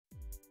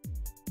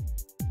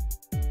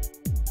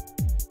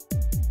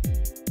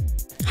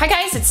Hi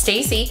guys, it's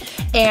Stacy,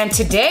 and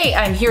today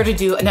I'm here to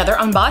do another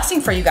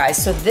unboxing for you guys.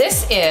 So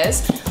this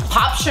is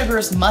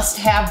Popsugar's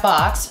must-have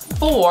box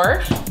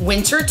for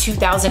winter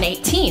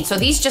 2018. So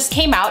these just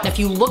came out, and if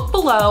you look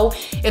below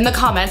in the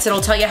comments,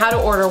 it'll tell you how to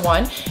order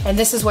one. And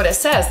this is what it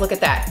says, look at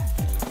that.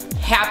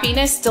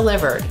 Happiness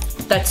delivered.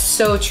 That's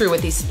so true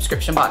with these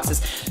subscription boxes.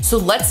 So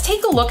let's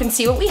take a look and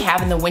see what we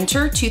have in the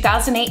winter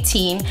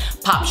 2018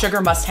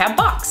 Popsugar must-have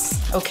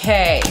box.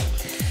 Okay.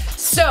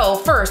 So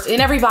first, in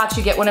every box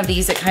you get one of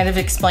these that kind of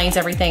explains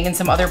everything and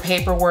some other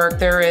paperwork.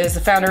 There is a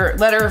founder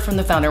letter from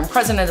the founder and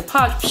president of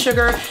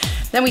Popsugar.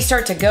 Then we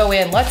start to go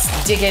in.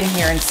 Let's dig in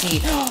here and see.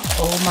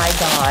 Oh my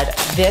God,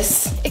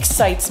 this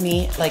excites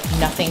me like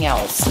nothing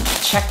else.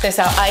 Check this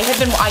out.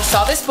 I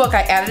saw this book,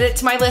 I added it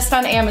to my list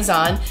on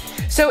Amazon.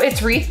 So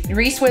it's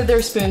Reese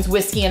Witherspoon's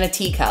Whiskey in a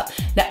Teacup.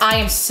 Now I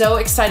am so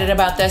excited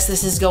about this.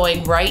 This is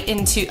going right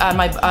into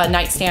my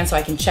nightstand so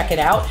I can check it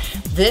out.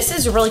 This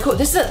is really cool.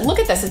 Look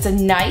at this, it's a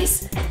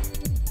nice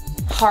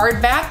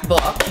hardback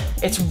book.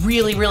 It's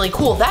really, really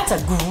cool. That's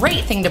a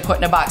great thing to put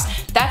in a box.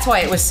 That's why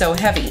it was so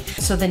heavy.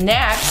 So the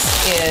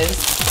next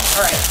is,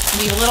 all right,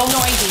 be a little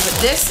noisy, but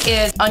this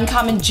is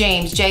Uncommon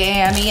James,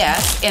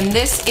 James, and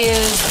this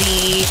is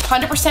the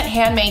 100%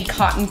 handmade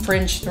cotton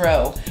fringe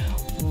throw.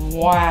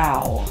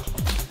 Wow.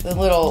 The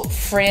little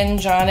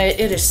fringe on it.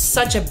 It is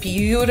such a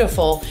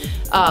beautiful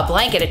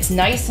blanket. It's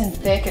nice and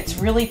thick. It's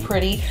really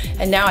pretty.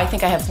 And now I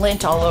think I have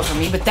lint all over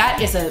me, but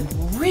that is a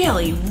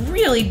really,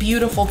 really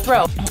beautiful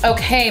throw.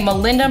 Okay,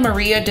 Melinda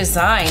Maria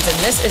Designs, and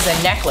this is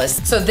a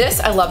necklace. So this,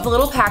 I love the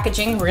little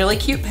packaging, really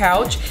cute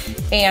pouch,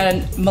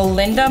 and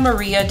Melinda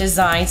Maria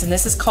Designs, and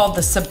this is called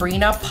the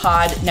Sabrina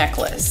Pod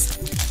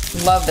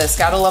Necklace. Love this,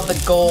 gotta love the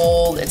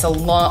gold. It's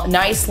a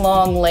nice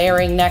long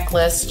layering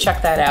necklace.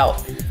 Check that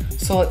out.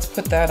 So let's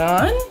put that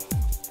on.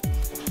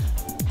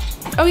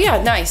 Oh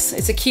yeah, nice.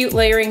 It's a cute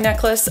layering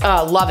necklace.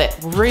 Love it.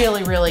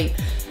 Really, really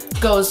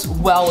goes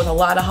well with a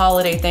lot of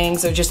holiday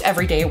things or just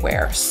everyday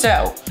wear.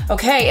 So,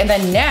 okay, and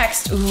then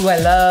next, ooh, I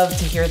love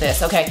to hear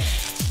this. Okay,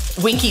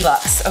 Winky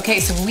Lux. Okay,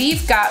 so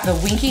we've got the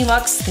Winky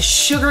Lux, the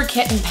Sugar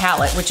Kitten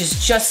palette, which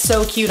is just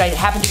so cute. I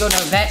happened to go to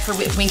an event for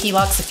Winky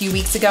Lux a few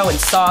weeks ago and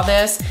saw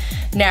this.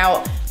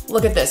 Now,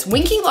 look at this.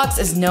 Winky Lux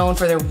is known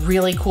for their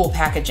really cool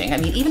packaging. I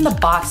mean, even the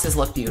boxes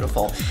look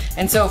beautiful.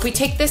 And so if we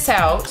take this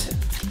out,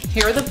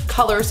 here are the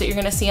colors that you're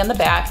gonna see on the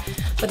back,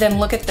 but then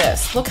look at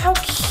this. Look how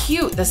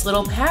cute this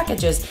little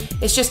package is.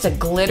 It's just a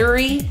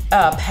glittery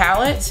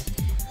palette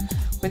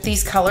with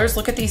these colors.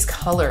 Look at these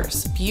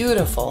colors,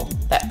 beautiful.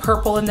 That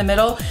purple in the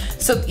middle.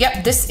 So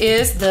yep, this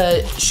is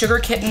the Sugar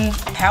Kitten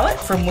palette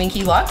from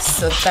Winky Lux.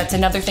 So that's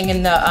another thing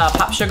in the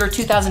Popsugar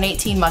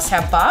 2018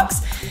 must-have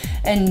box.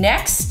 And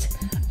next,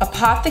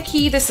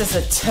 Apotheke, this is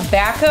a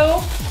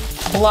tobacco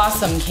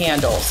blossom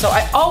candle. So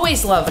I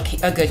always love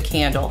a good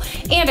candle.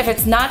 And if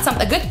it's not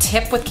something, a good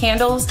tip with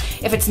candles,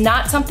 if it's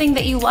not something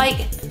that you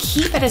like,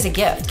 keep it as a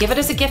gift. Give it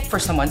as a gift for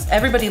someone.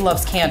 Everybody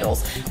loves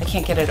candles. I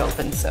can't get it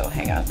open, so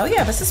hang on. Oh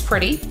yeah, this is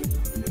pretty.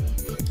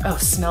 Oh,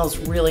 smells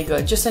really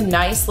good. Just a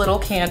nice little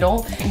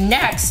candle.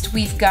 Next,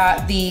 we've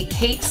got the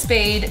Kate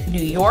Spade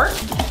New York.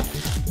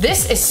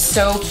 This is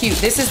so cute.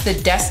 This is the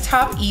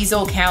desktop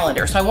easel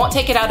calendar. So I won't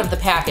take it out of the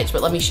package,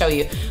 but let me show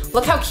you.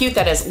 Look how cute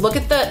that is. Look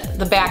at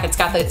the back. It's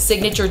got the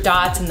signature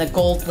dots and the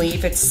gold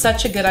leaf. It's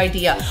such a good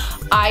idea.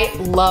 I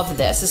love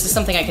this. This is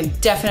something I can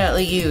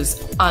definitely use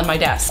on my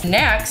desk.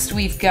 Next,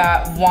 we've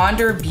got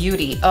Wander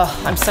Beauty.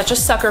 Oh, I'm such a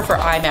sucker for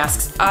eye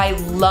masks. I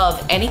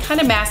love any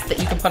kind of mask that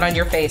you can put on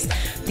your face.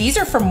 These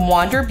are from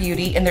Wander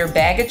Beauty and they're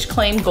baggage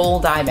claim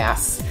gold eye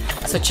masks.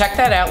 So check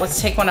that out. Let's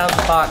take one out of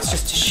the box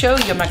just to show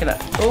you. I'm not gonna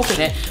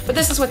open it, but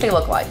this is what they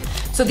look like.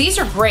 So these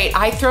are great.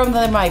 I throw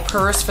them in my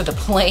purse for the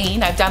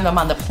plane. I've done them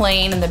on the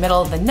plane in the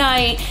middle of the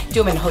night,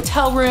 do them in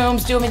hotel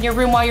rooms, do them in your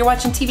room while you're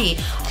watching TV.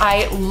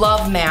 I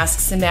love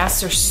masks, and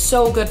masks are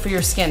so good for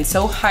your skin,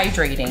 so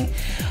hydrating.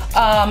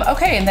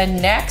 Okay, and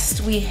then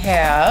next we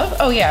have,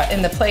 oh yeah,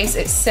 in the place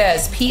it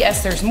says,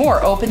 P.S. there's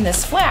more, open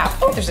this flap.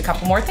 Oh, there's a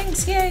couple more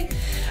things, yay.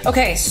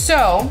 Okay,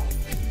 so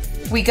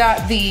we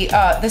got the,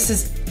 this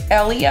is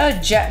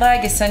Ellia Jet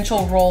Lag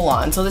Essential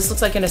Roll-On. So this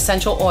looks like an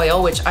essential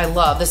oil, which I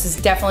love. This is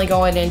definitely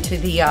going into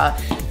the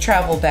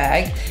travel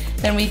bag.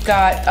 Then we've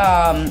got,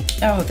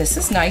 oh, this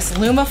is nice,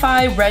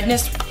 Lumify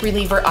Redness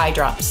Reliever Eye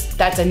Drops.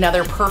 That's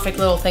another perfect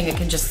little thing that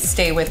can just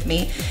stay with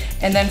me.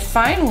 And then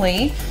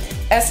finally,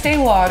 Estee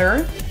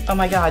Lauder. Oh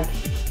my God,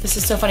 this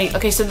is so funny.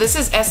 Okay, so this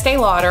is Estee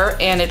Lauder,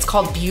 and it's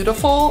called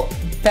Beautiful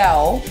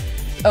Belle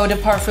Eau de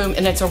Parfum,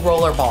 and it's a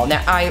rollerball.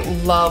 Now, I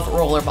love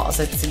rollerballs.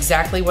 It's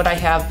exactly what I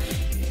have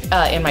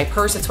in my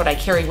purse. It's what I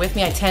carry with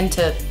me. I tend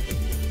to,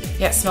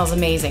 yeah, it smells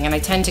amazing, and I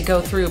tend to go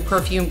through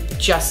perfume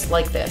just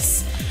like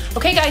this.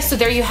 Okay guys, so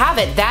there you have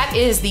it. That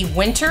is the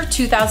winter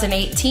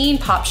 2018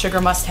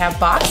 Popsugar must-have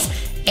box,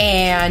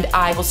 and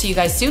I will see you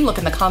guys soon. Look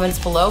in the comments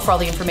below for all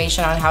the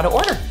information on how to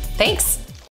order. Thanks.